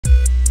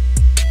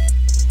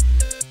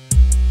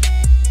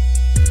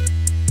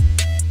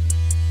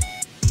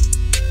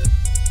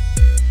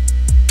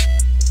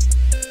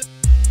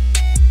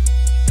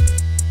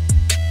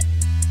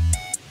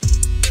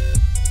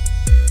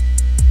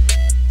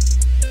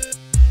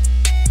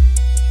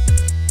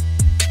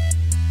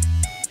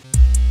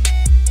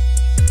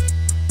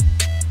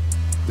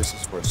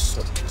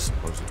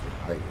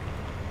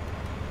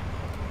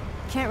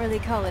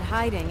call it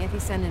hiding if he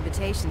sent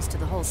invitations to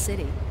the whole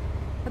city.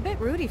 A bit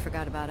rude he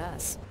forgot about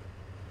us.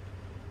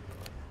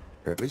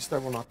 At least I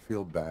will not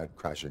feel bad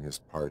crashing his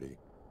party.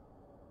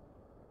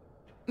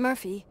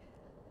 Murphy,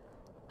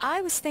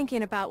 I was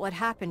thinking about what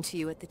happened to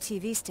you at the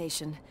TV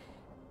station.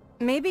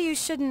 Maybe you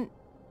shouldn't...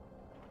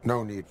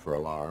 No need for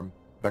alarm.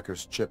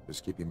 Becker's chip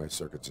is keeping my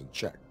circuits in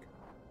check.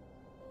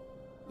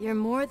 You're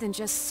more than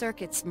just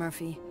circuits,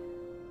 Murphy.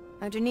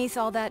 Underneath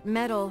all that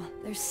metal,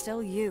 there's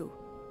still you.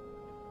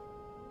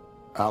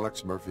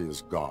 Alex Murphy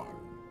is gone.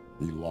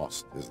 He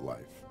lost his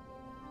life.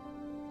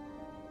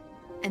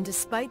 And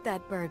despite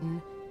that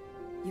burden,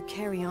 you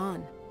carry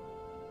on.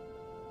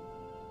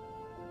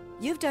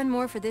 You've done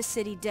more for this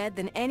city dead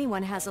than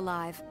anyone has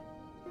alive.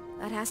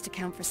 That has to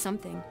count for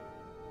something.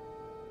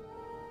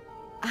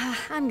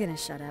 I'm gonna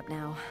shut up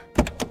now.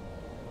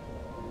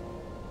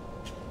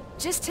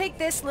 Just take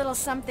this little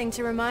something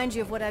to remind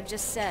you of what I've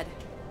just said.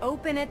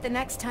 Open it the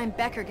next time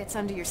Becker gets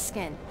under your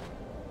skin.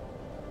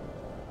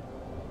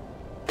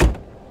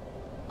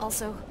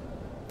 Also,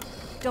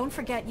 don't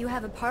forget you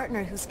have a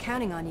partner who's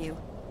counting on you.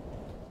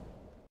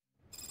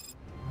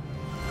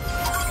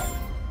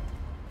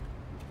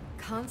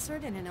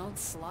 Concert in an old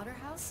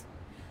slaughterhouse?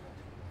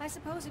 I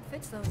suppose it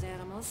fits those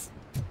animals.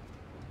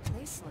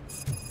 Place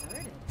looks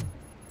deserted.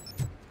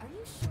 Are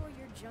you sure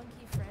your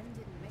junkie friend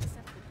didn't mix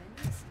up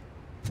the venues?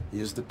 He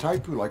is the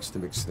type who likes to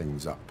mix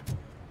things up.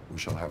 We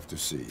shall have to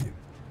see.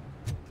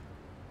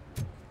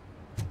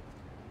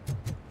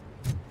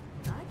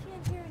 I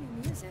can't hear any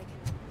music.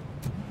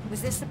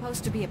 Was this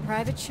supposed to be a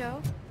private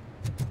show?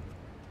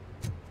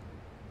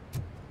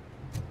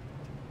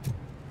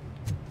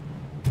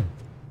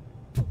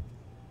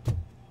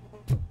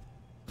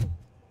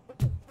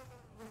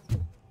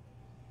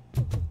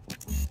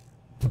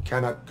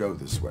 Cannot go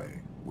this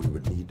way. We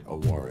would need a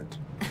warrant.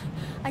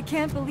 I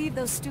can't believe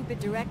those stupid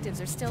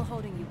directives are still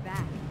holding you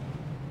back.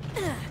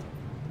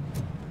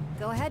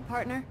 Go ahead,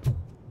 partner.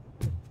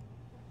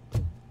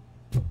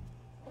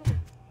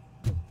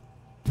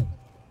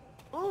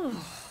 Oh,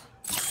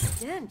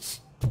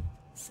 stench.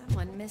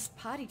 Someone missed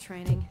potty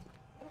training.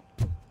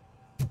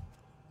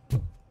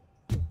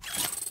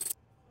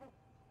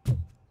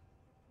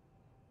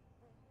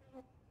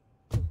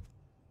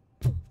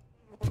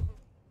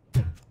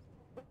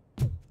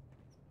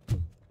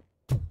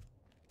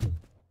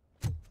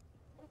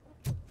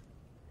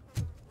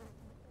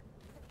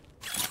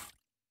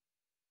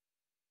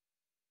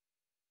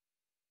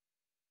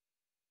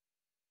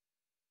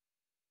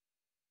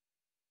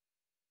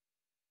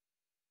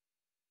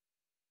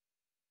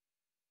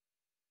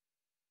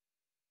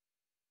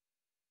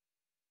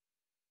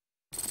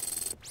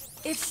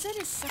 If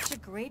Sid is such a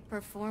great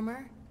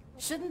performer,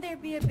 shouldn't there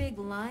be a big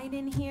line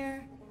in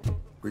here?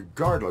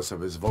 Regardless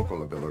of his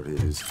vocal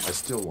abilities, I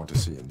still want to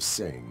see him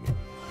sing.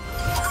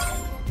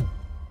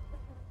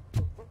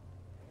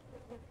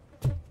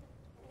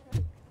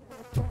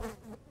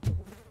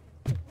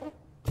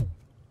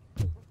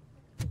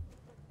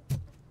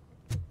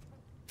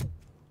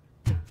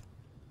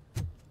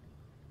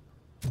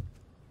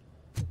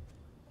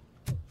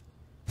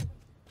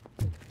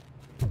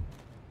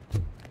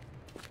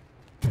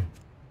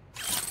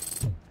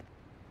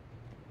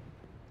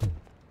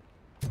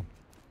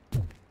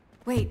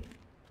 Wait,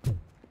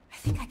 I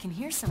think I can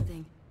hear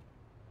something.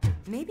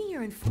 Maybe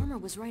your informer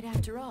was right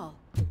after all.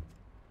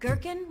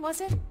 Gherkin, was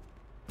it?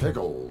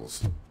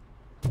 Pickles.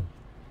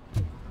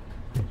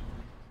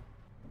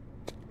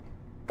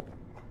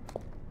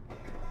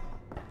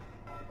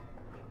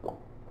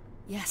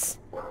 Yes,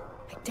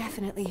 I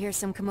definitely hear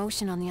some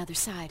commotion on the other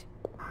side.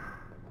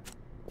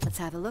 Let's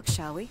have a look,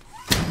 shall we?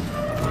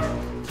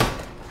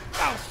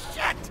 Oh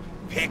shit!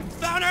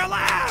 Pigs on our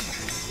lab!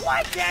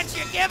 Why can't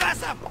you give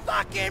us a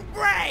fucking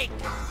break?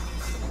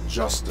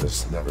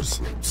 Justice never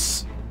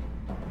sleeps.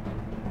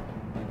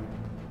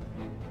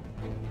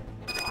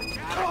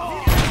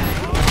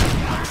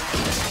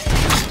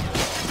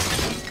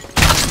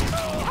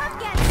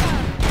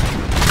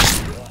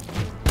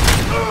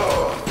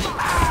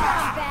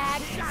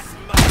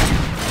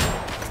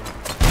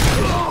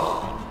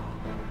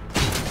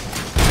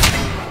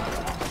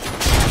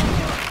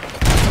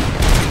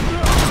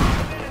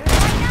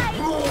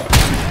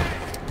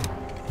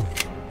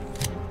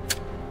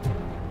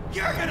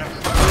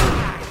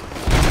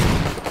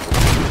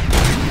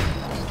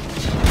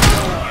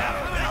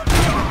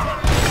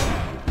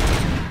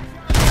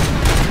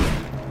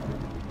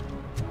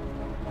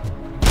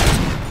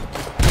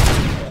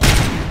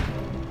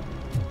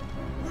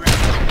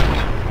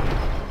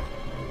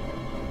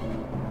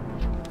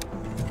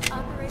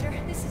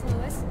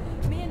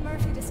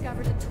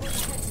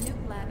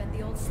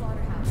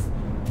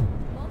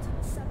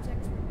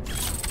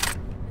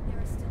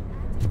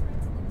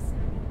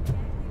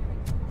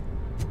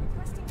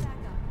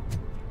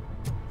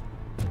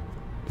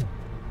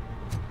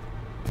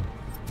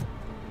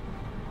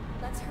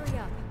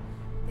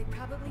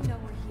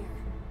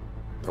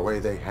 The way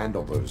they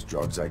handle those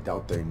drugs, I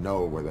doubt they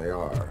know where they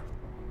are.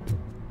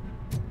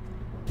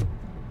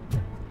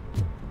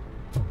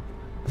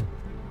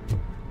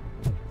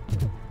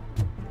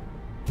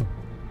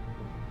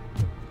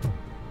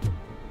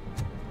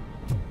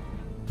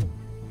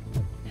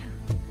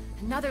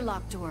 Another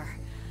locked door.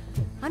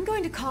 I'm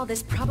going to call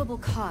this probable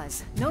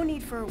cause. No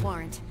need for a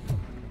warrant.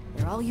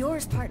 They're all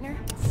yours, partner.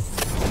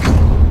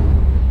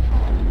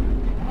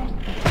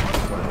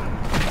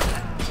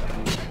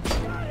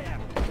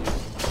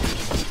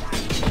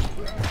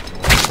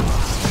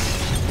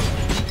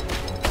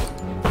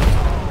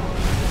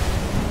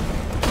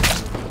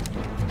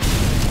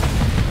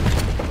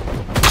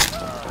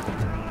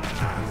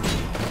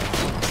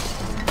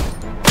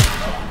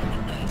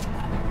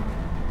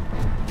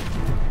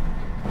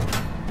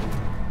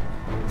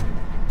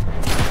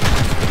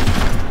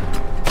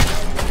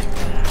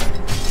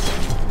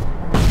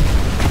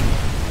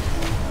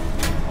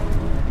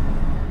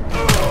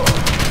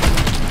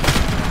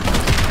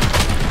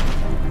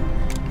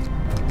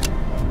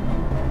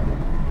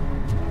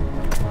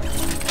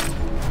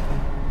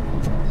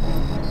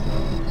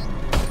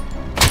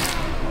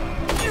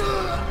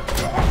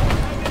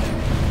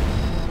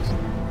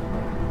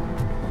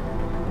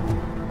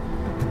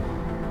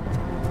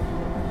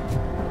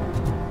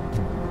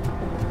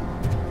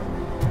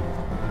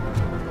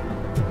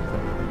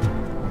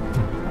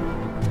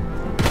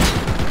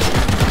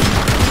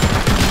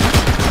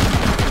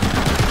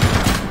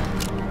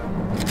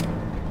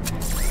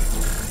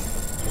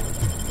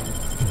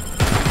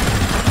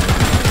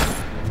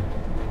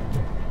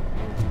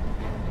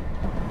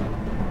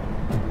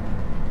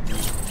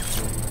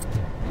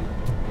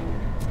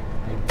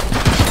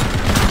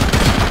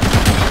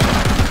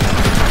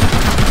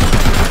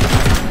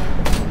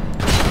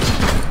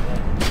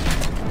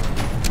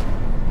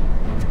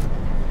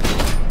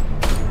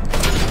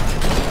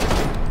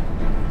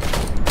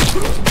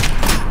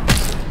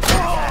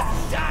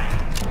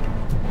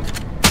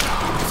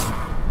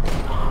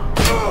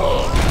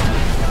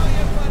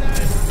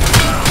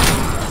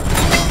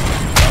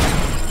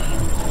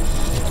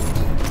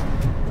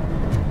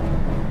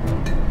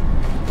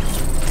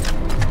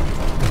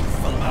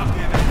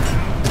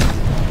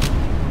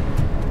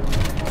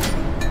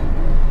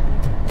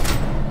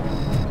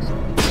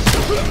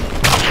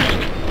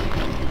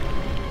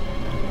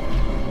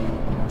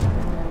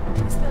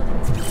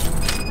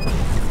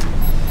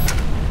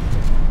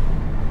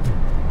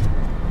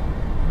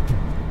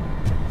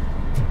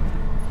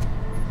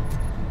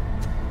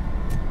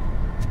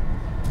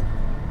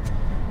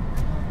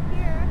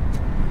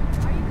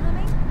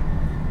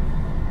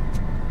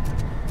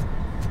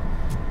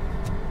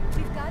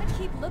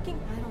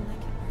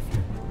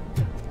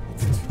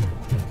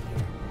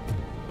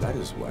 That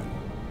is when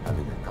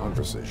having a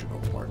conversational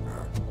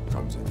partner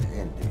comes in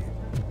handy.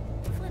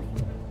 Funny.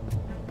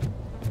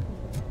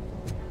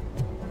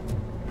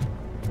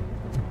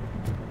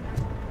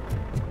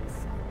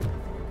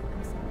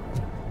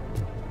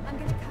 I'm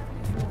gonna cover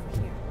you from over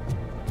here.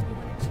 You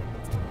wanna check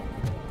what's behind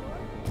that door?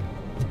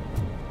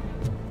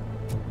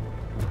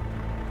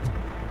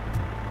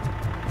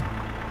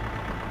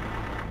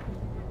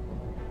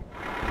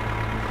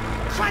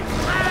 Crunch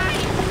line!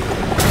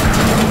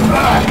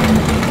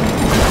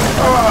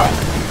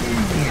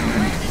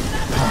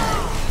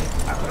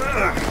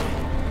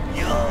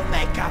 You'll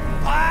make a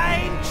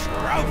fine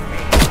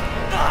trophy.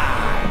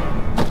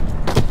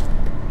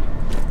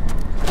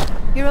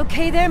 You're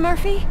okay there,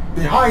 Murphy?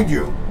 Behind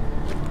you!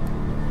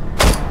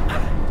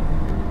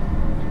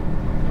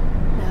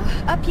 No.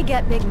 Up you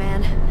get, big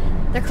man.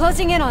 They're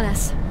closing in on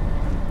us.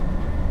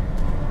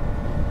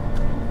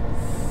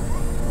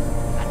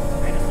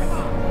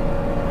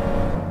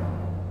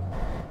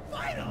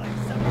 Finally,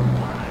 some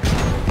fun.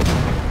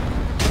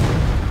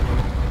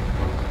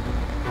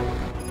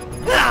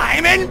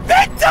 I'm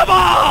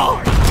invincible!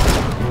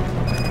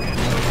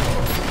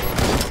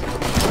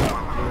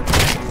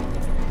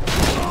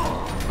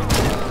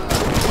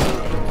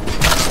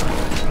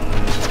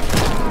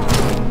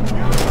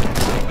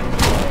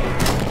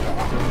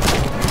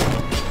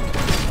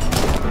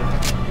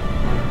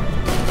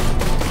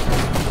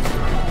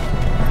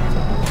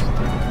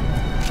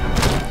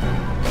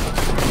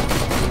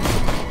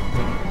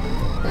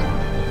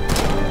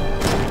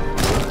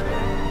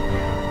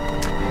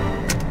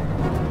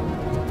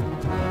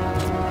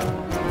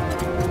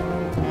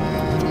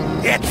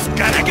 It's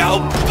gonna go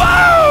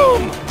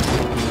boom!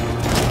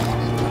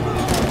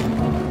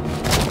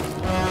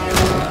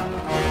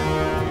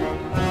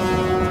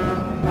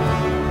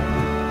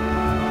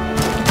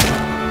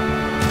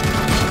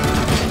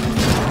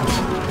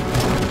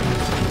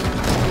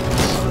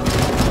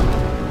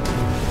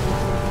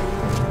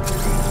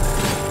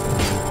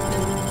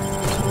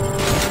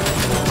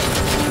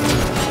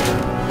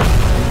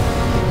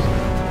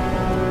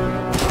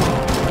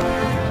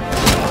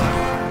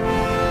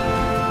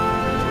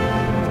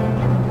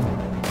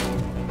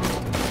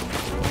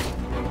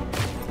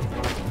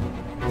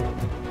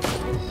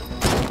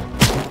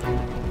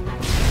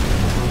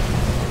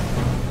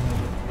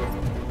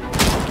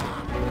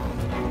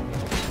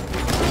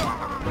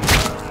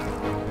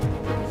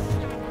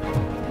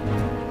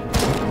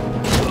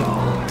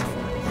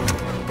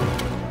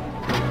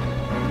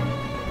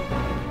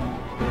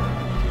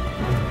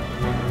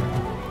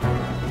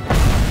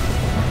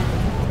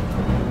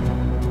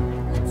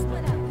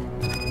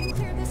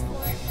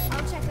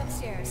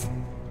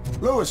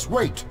 Louis,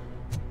 wait!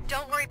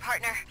 Don't worry,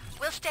 partner.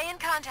 We'll stay in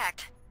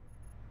contact.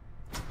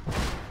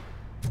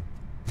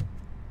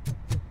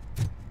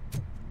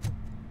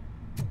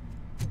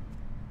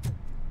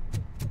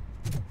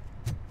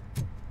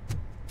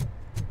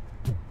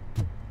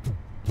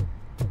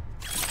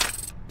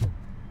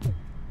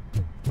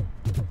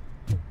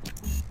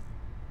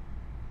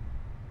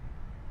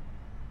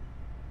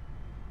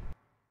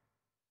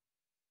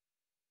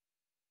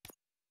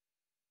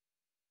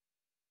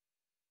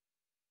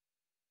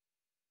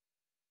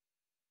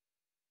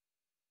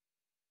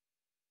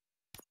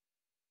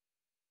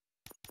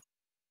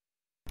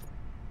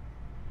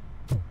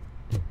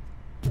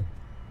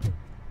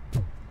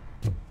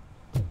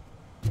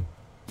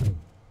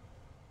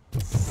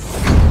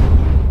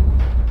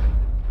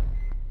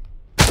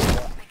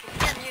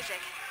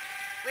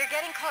 We're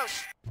getting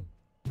close.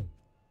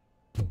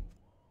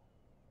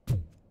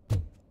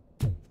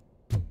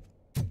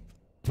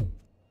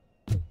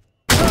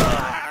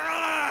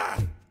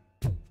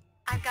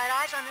 I've got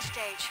eyes on the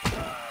stage.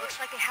 Looks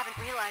like they haven't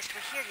realized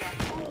we're here yet.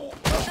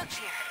 Soot's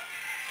here.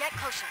 Get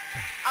closer.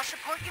 I'll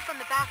support you from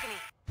the balcony.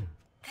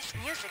 This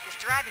music is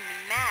driving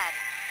me mad.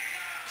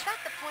 Is that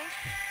the point?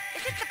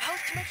 Is it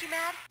supposed to make you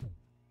mad?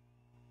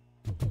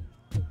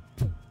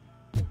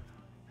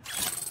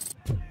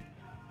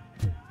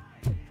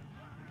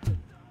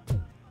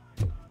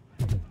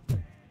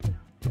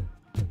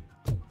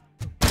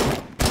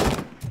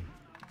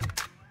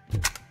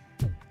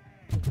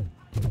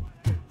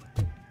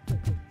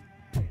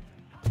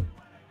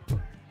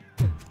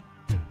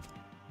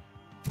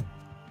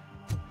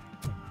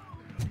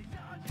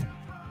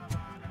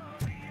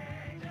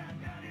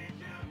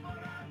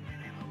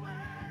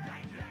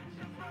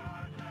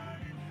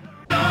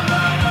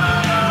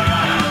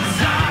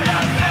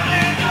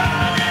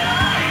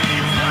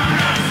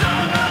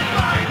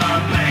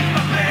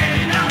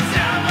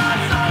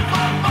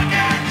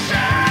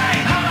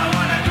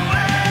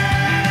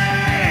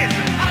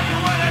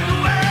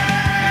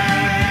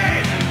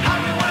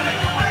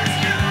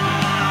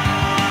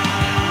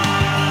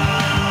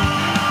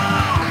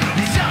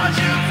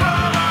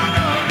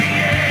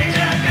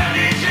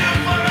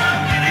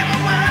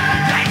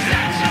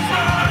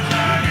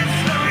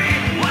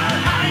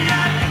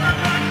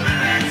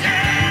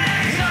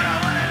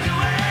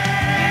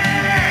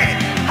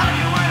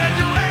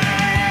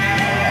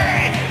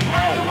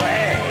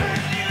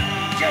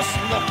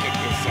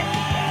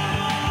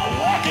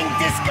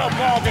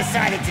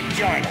 Decided to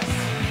join us.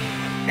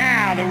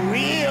 Now the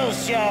real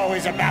show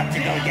is about to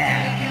go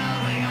down.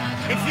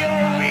 If you're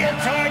a real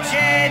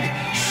torchhead,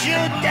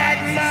 shoot that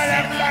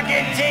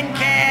motherfucking tin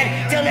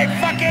can till it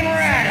fucking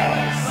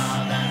rattles.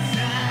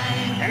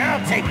 And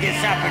I'll take this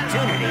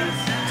opportunity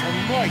to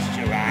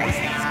moisturize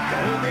these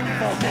golden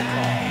vocal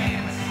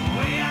cords.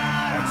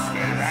 Let's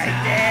stay right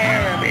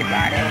there,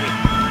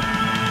 everybody.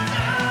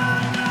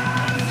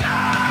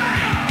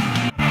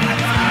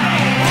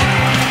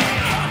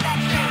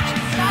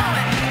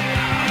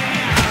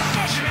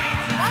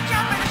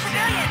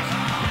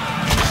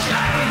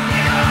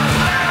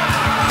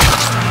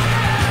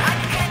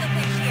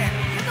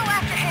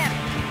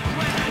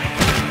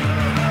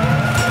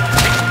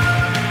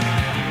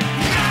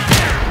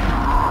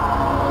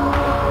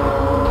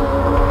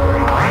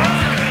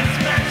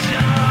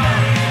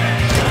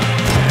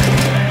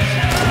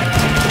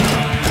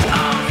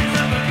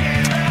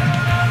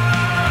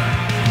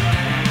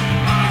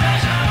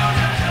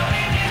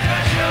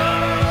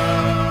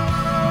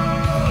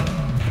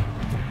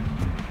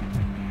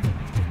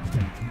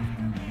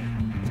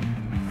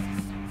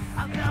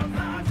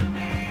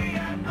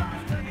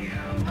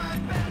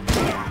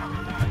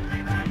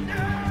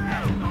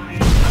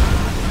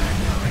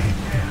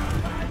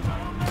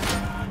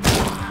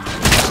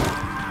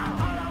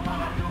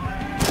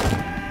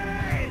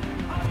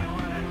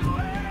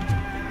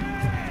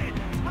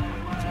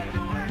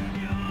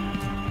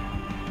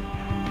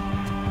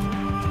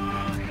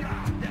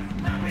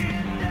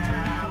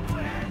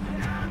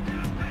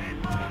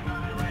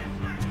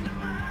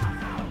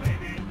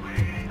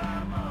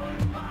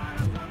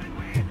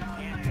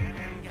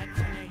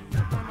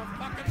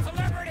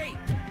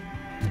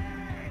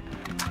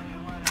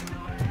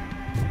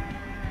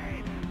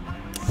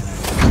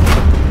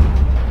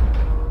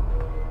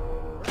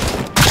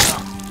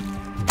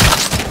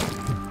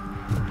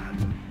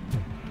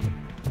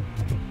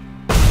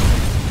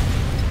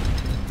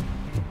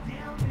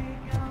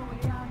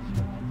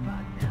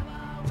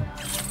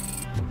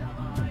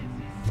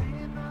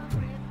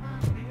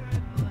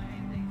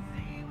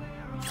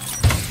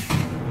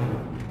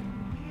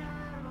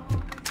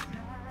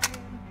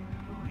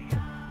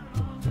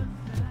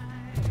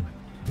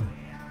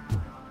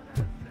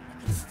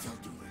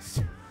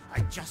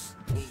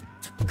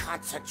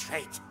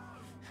 Concentrate.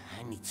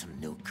 I need some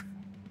nuke.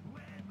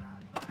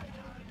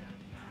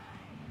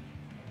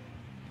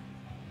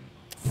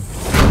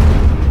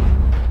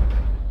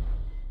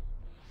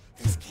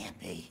 This can't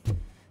be.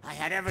 I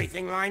had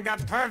everything lined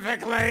up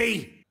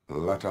perfectly.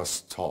 Let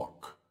us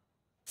talk.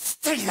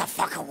 Stay the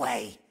fuck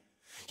away.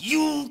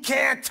 You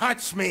can't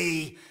touch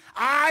me.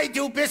 I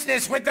do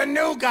business with the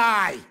new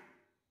guy!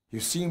 You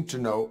seem to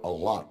know a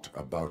lot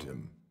about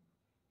him.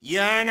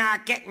 You're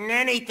not getting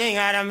anything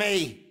out of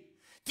me!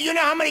 Do you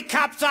know how many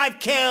cops I've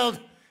killed?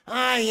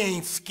 I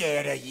ain't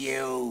scared of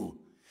you.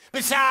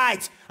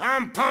 Besides,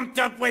 I'm pumped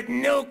up with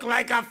nuke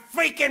like a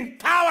freaking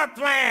power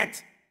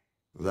plant!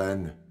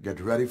 Then,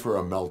 get ready for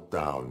a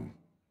meltdown.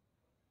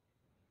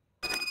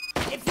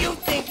 If you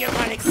think you're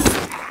gonna...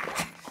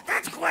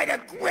 That's quite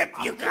a grip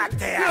you got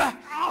there!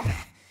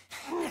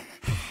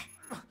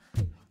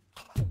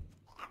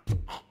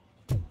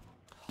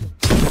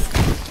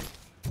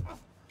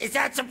 Is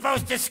that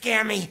supposed to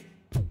scare me?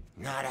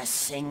 Not a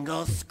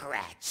single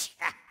scratch.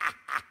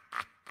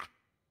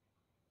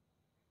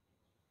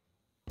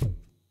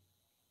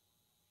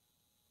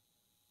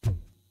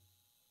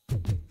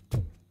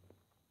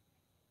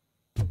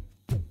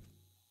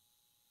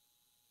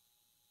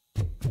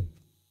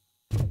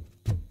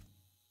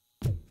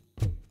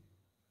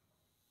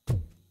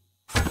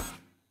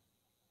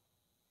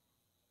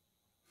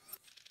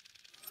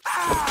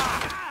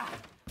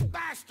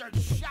 Bastard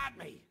shot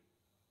me!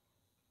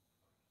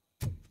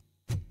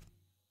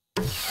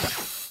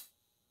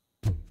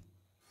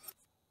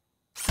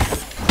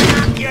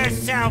 Knock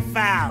yourself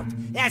out!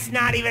 That's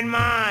not even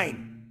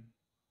mine!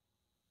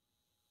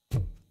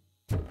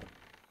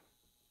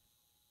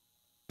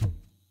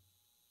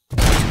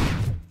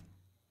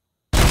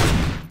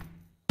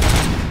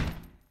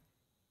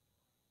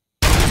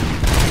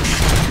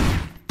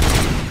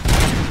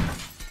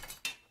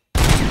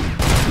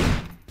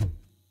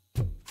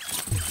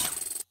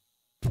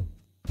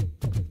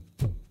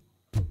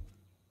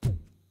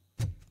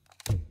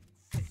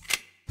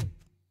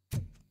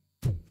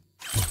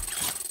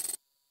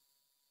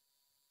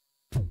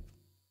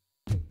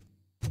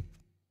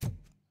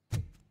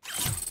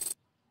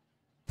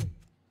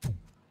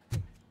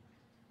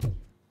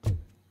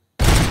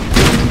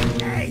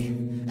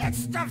 That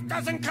stuff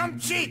doesn't come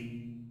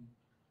cheap!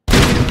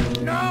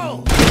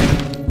 No!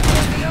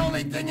 It's the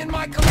only thing in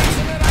my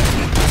collection that I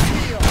can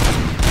steal!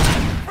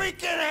 I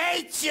freaking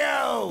hate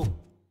you!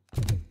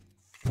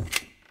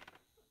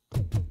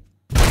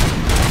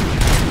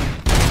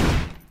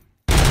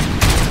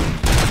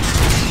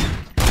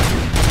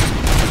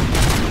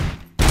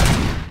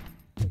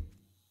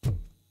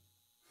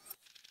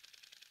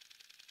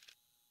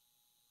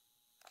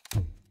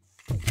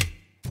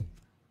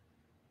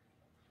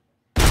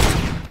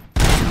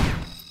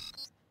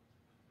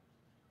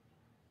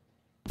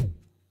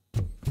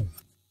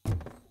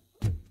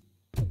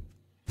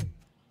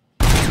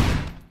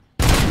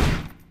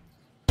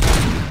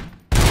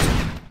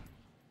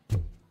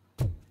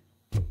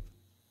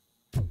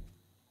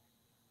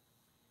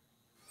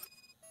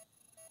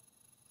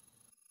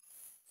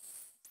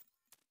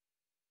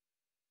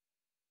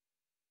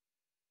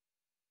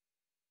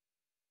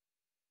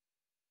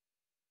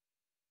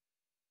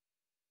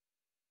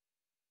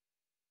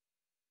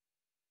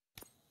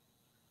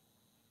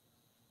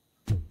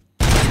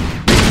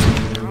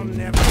 I'll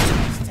never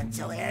rest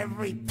until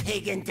every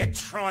pig in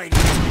Detroit is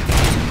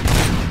dead.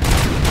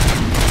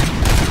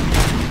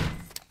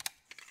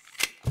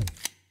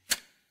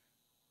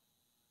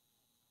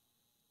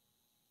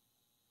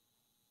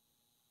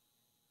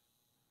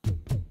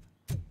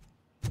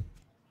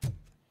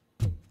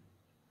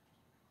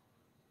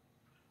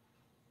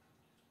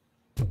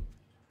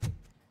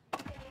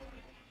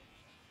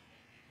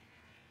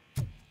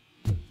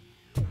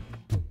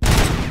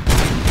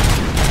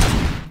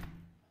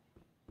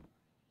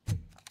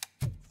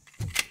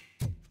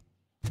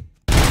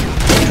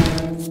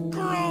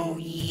 Screw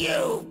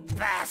you,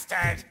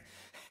 bastard!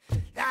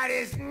 That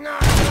is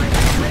not my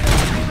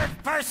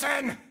favorite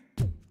person!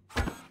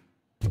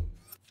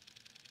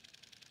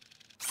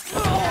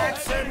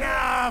 That's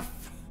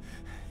enough!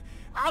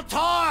 I'll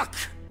talk!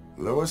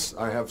 Lewis,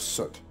 I have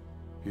Soot.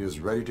 He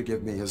is ready to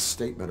give me his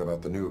statement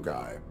about the new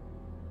guy.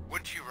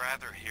 Wouldn't you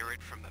rather hear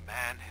it from the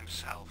man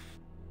himself?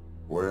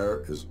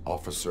 Where is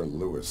Officer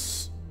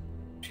Lewis?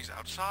 She's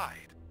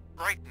outside,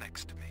 right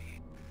next to me.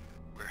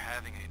 We're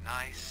having a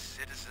nice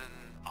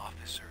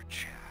citizen-officer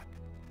chat.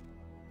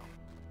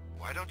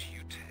 Why don't you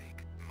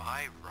take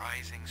my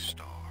rising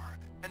star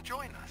and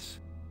join us,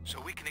 so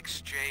we can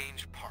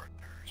exchange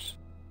partners?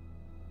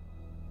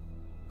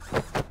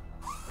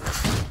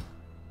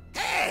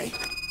 Hey!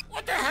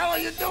 What the hell are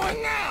you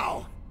doing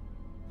now?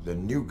 The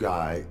new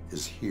guy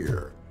is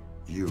here.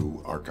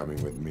 You are coming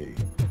with me.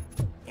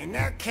 In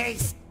that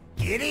case,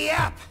 giddy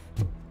up!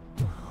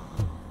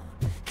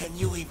 Can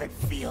you even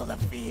feel the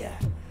fear?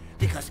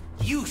 Because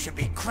you should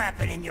be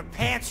crapping in your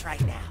pants right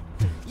now.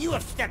 You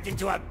have stepped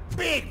into a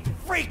big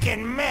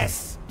freaking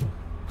mess!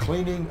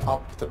 Cleaning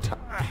up the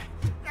town.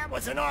 That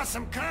was an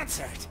awesome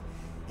concert.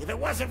 If it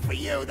wasn't for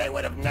you, they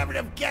would have never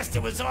have guessed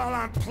it was all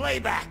on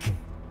playback.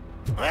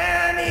 When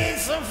I need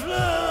some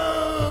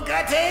fluke,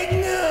 I take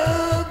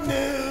nuke,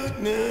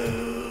 nuke,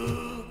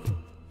 nuke.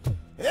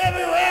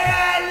 Everywhere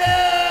I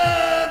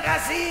look, I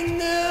see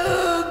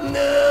nuke,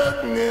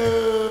 nuke, nuke.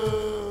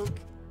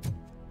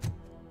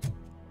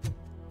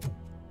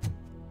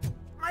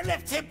 My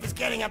left hip is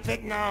getting a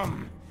bit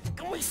numb.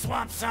 Can we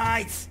swap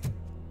sides?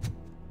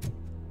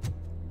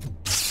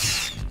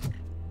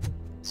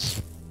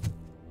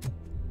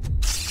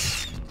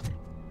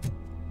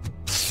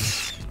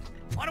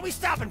 are we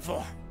stopping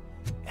for?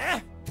 Huh?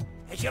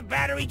 Is your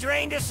battery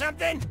drained or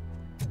something?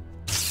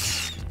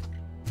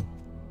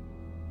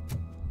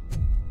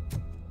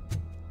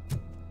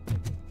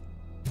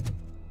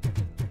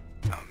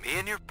 Now, me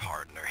and your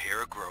partner here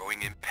are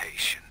growing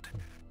impatient.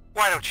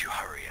 Why don't you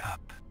hurry up?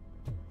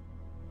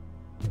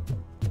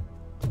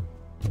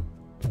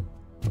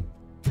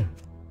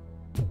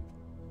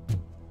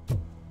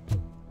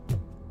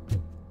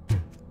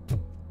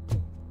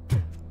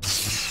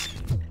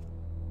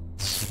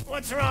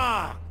 What's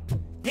wrong?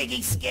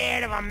 Piggy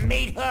scared of a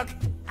meat hook?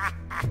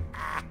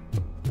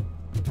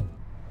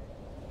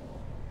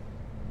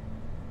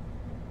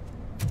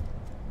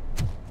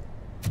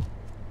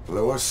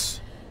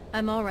 Lewis,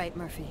 I'm all right,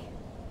 Murphy.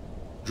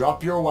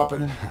 drop your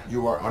weapon.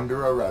 You are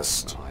under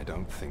arrest. I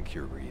don't think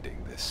you're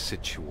reading this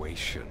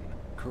situation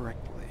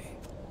correctly.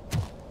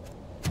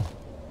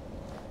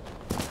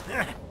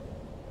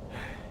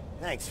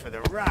 Thanks for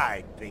the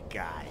ride, big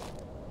guy.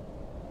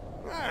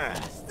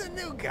 It's the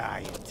new guy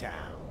in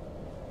town.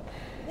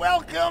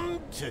 Welcome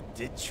to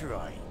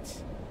Detroit.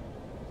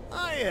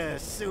 I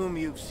assume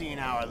you've seen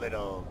our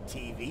little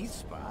TV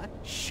spot.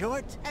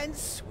 Short and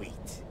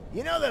sweet.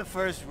 You know the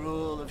first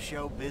rule of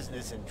show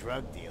business and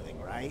drug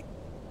dealing, right?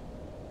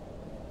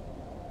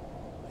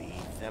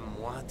 Leave them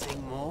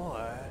wanting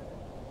more.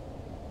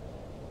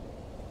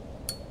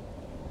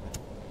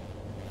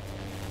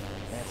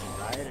 That's a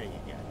lighter you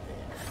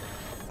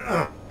got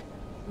there.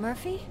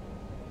 Murphy?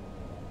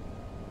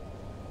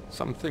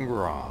 Something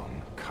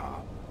wrong,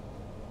 cop.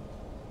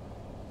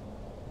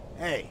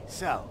 Hey,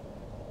 so,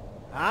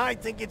 I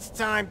think it's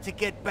time to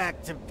get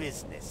back to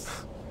business.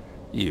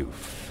 You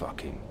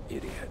fucking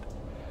idiot.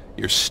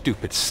 Your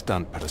stupid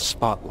stunt put a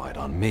spotlight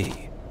on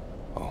me.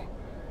 Oh,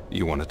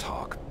 you want to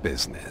talk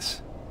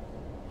business?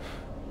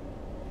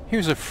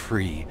 Here's a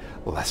free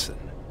lesson.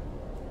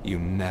 You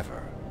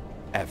never,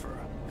 ever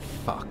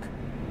fuck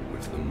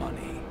with the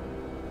money.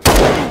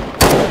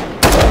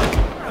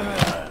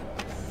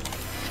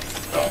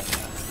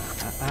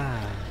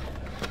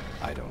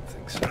 I don't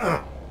think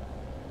so.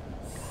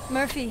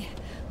 Murphy,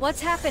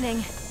 what's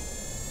happening?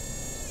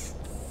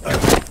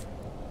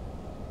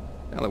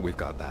 Now that we've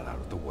got that out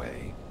of the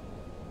way,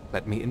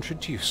 let me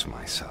introduce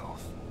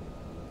myself.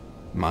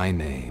 My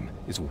name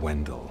is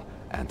Wendell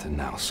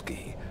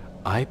Antonowski.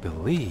 I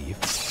believe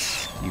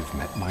you've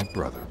met my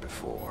brother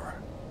before.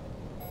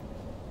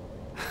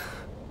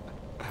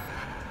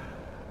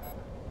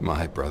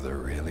 My brother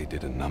really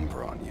did a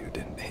number on you,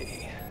 didn't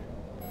he?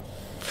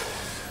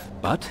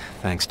 But,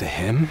 thanks to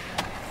him,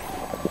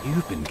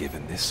 you've been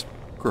given this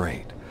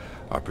great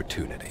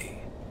opportunity.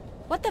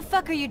 What the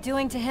fuck are you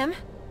doing to him?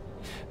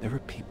 There are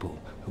people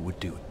who would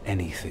do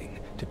anything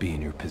to be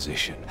in your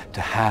position,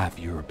 to have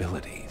your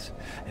abilities,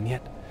 and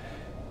yet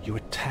you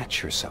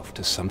attach yourself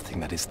to something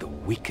that is the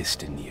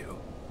weakest in you,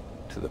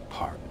 to the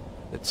part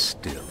that's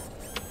still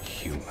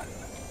human.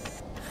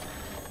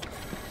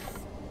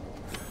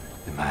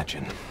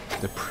 Imagine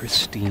the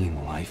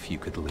pristine life you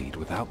could lead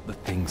without the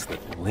things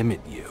that limit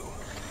you.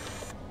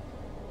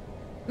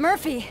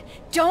 Murphy,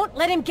 don't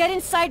let him get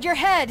inside your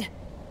head!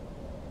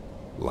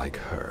 Like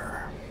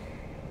her.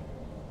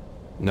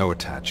 No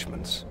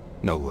attachments,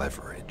 no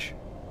leverage.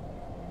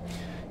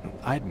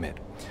 I admit,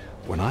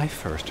 when I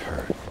first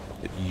heard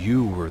that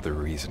you were the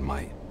reason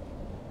my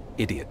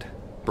idiot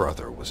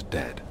brother was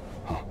dead,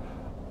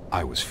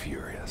 I was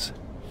furious.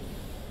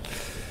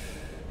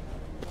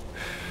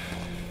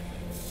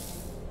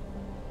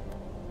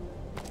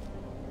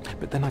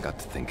 But then I got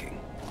to thinking,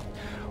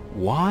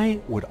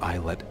 why would I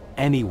let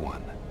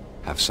anyone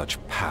have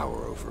such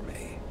power over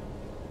me?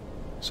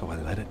 So I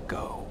let it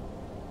go.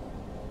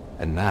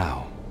 And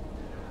now,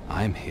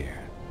 I'm here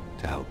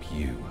to help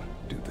you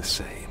do the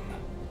same.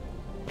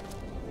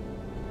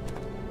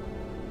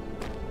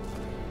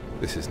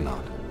 This is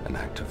not an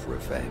act of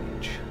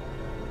revenge.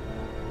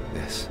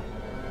 This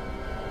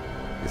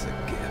is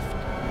a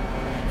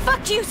gift.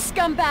 Fuck you,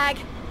 scumbag!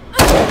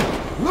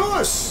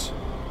 Lewis!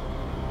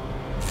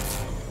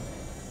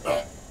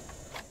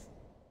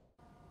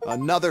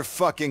 Another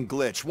fucking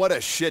glitch. What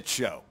a shit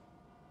show.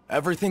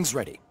 Everything's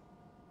ready.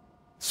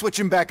 Switch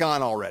him back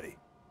on already.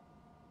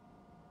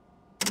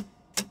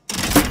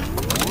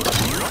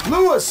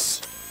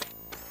 Lewis!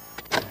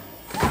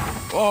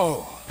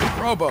 Whoa,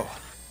 Robo.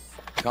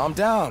 Calm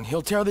down.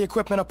 He'll tear the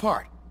equipment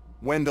apart.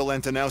 Wendell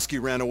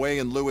Antonowski ran away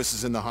and Lewis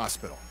is in the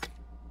hospital.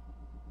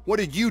 What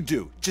did you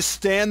do? Just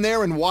stand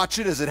there and watch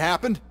it as it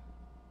happened?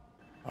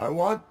 I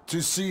want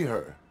to see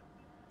her.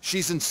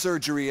 She's in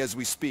surgery as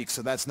we speak,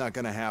 so that's not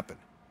gonna happen.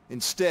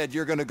 Instead,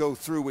 you're gonna go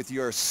through with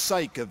your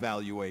psych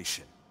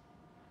evaluation.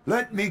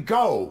 Let me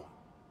go!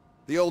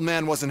 The old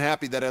man wasn't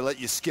happy that I let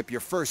you skip your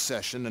first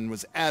session and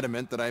was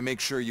adamant that I make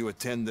sure you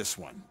attend this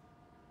one.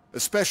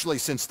 Especially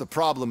since the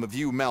problem of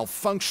you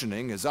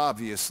malfunctioning is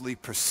obviously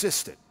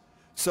persistent.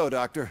 So,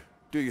 Doctor,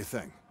 do your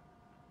thing.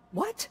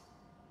 What?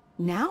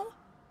 Now?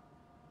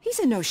 He's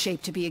in no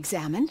shape to be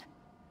examined.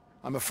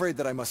 I'm afraid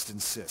that I must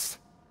insist.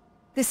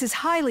 This is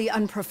highly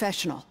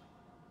unprofessional.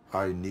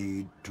 I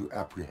need to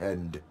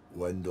apprehend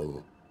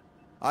Wendell.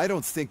 I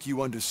don't think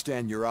you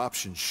understand your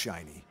options,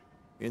 Shiny.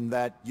 In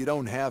that you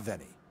don't have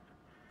any.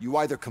 You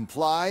either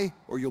comply,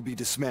 or you'll be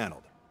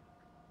dismantled.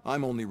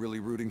 I'm only really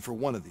rooting for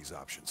one of these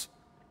options.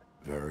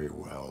 Very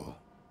well.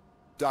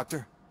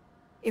 Doctor?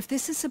 If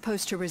this is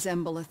supposed to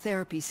resemble a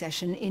therapy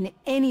session in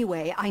any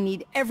way, I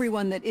need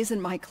everyone that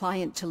isn't my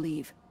client to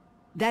leave.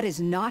 That is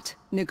not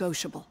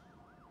negotiable.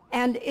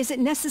 And is it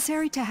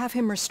necessary to have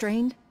him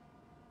restrained?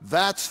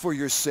 That's for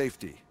your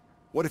safety.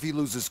 What if he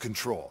loses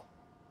control?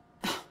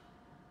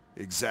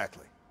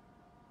 Exactly.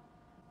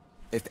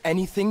 If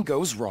anything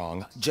goes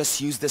wrong,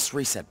 just use this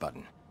reset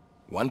button.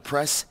 One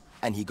press,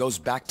 and he goes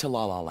back to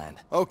La La Land.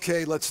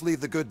 Okay, let's leave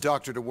the good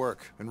doctor to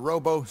work. And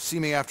Robo, see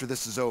me after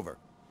this is over.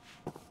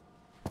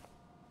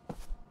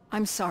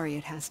 I'm sorry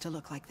it has to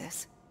look like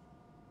this.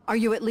 Are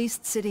you at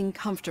least sitting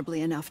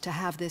comfortably enough to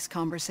have this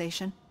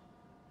conversation?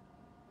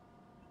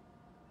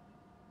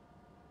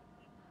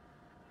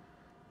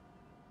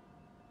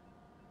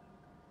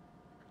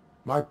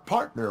 My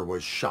partner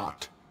was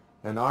shot,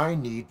 and I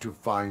need to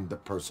find the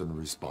person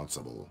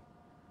responsible.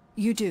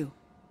 You do.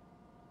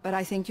 But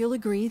I think you'll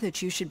agree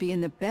that you should be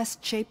in the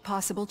best shape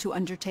possible to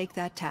undertake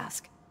that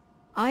task.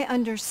 I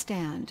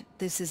understand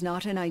this is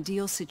not an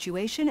ideal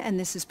situation, and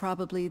this is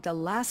probably the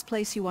last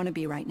place you want to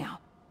be right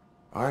now.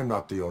 I'm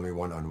not the only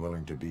one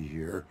unwilling to be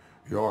here.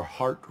 Your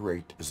heart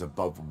rate is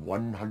above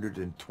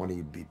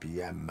 120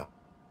 BPM.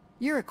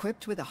 You're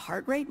equipped with a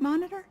heart rate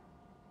monitor?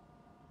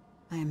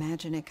 I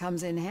imagine it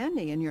comes in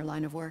handy in your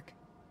line of work.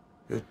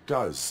 It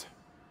does.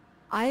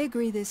 I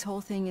agree this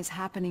whole thing is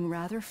happening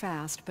rather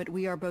fast, but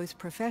we are both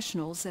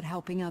professionals at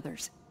helping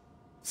others.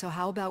 So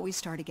how about we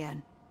start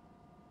again?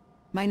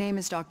 My name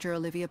is Dr.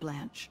 Olivia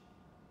Blanche.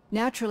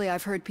 Naturally,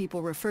 I've heard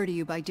people refer to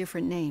you by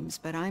different names,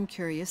 but I'm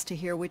curious to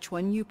hear which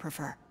one you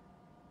prefer.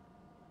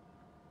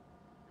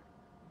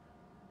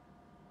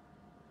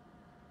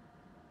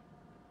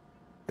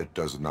 It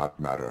does not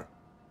matter.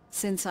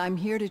 Since I'm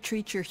here to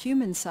treat your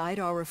human side,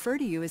 I'll refer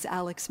to you as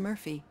Alex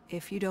Murphy,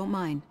 if you don't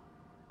mind.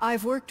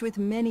 I've worked with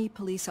many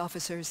police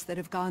officers that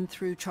have gone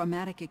through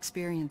traumatic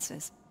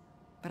experiences,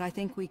 but I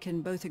think we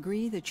can both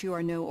agree that you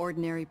are no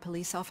ordinary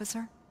police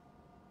officer?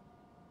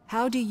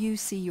 How do you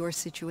see your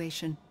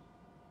situation?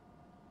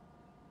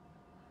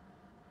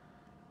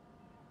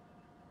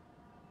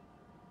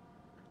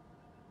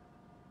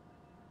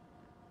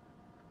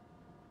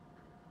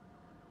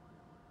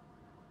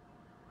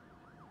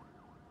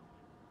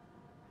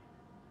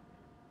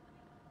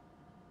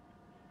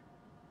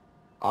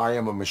 I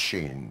am a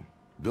machine,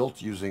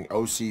 built using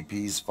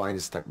OCP's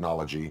finest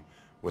technology,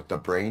 with the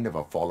brain of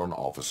a fallen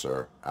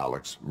officer,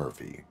 Alex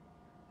Murphy.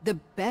 The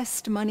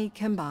best money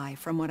can buy,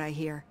 from what I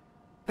hear.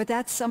 But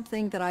that's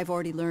something that I've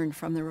already learned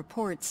from the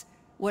reports.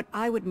 What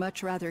I would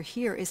much rather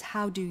hear is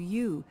how do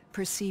you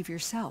perceive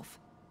yourself?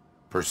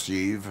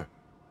 Perceive?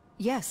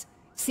 Yes.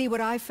 See,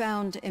 what I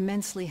found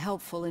immensely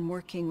helpful in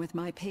working with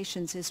my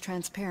patients is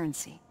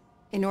transparency.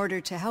 In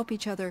order to help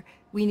each other,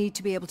 we need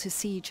to be able to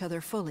see each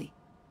other fully.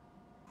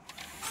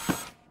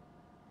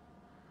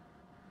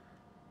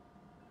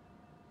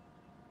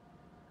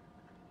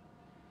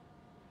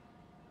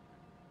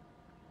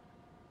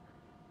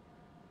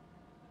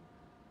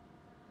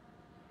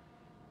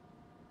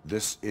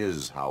 This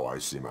is how I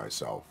see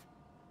myself.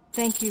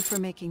 Thank you for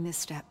making this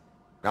step.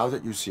 Now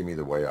that you see me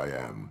the way I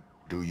am,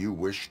 do you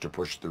wish to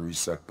push the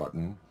reset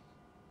button?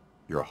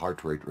 Your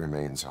heart rate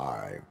remains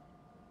high.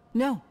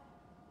 No.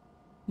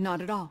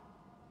 Not at all.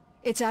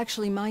 It's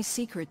actually my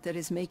secret that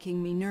is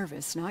making me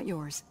nervous, not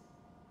yours.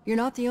 You're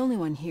not the only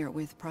one here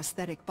with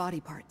prosthetic body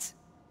parts.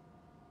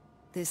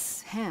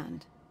 This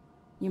hand,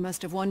 you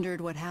must have wondered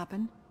what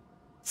happened.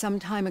 Some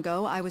time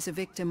ago, I was a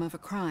victim of a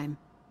crime.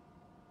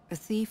 A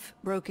thief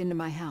broke into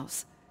my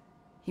house.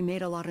 He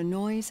made a lot of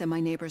noise and my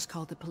neighbors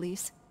called the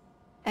police.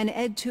 And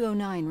Ed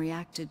 209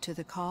 reacted to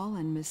the call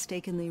and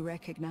mistakenly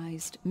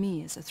recognized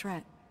me as a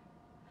threat.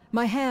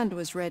 My hand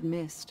was red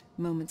mist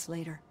moments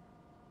later.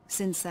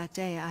 Since that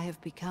day, I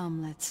have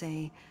become, let's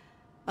say,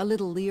 a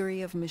little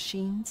leery of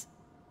machines.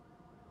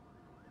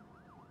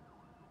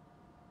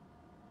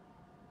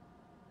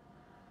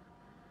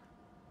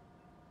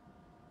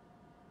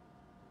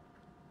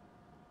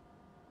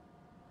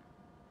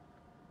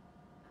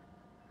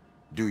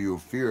 Do you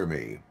fear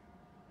me?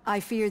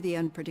 I fear the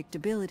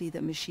unpredictability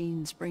that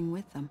machines bring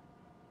with them.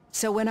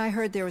 So when I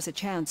heard there was a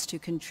chance to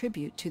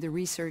contribute to the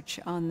research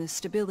on the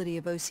stability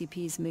of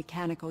OCP's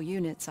mechanical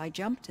units, I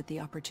jumped at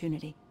the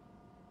opportunity.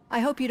 I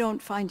hope you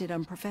don't find it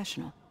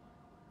unprofessional.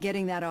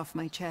 Getting that off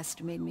my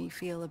chest made me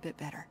feel a bit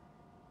better.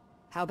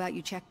 How about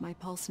you check my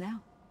pulse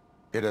now?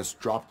 It has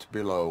dropped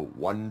below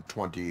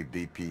 120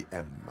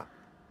 BPM.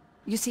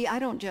 You see, I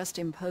don't just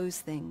impose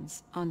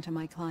things onto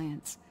my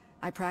clients.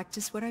 I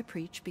practice what I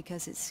preach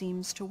because it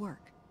seems to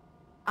work.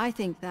 I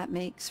think that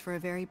makes for a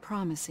very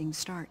promising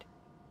start.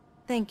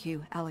 Thank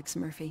you, Alex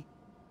Murphy.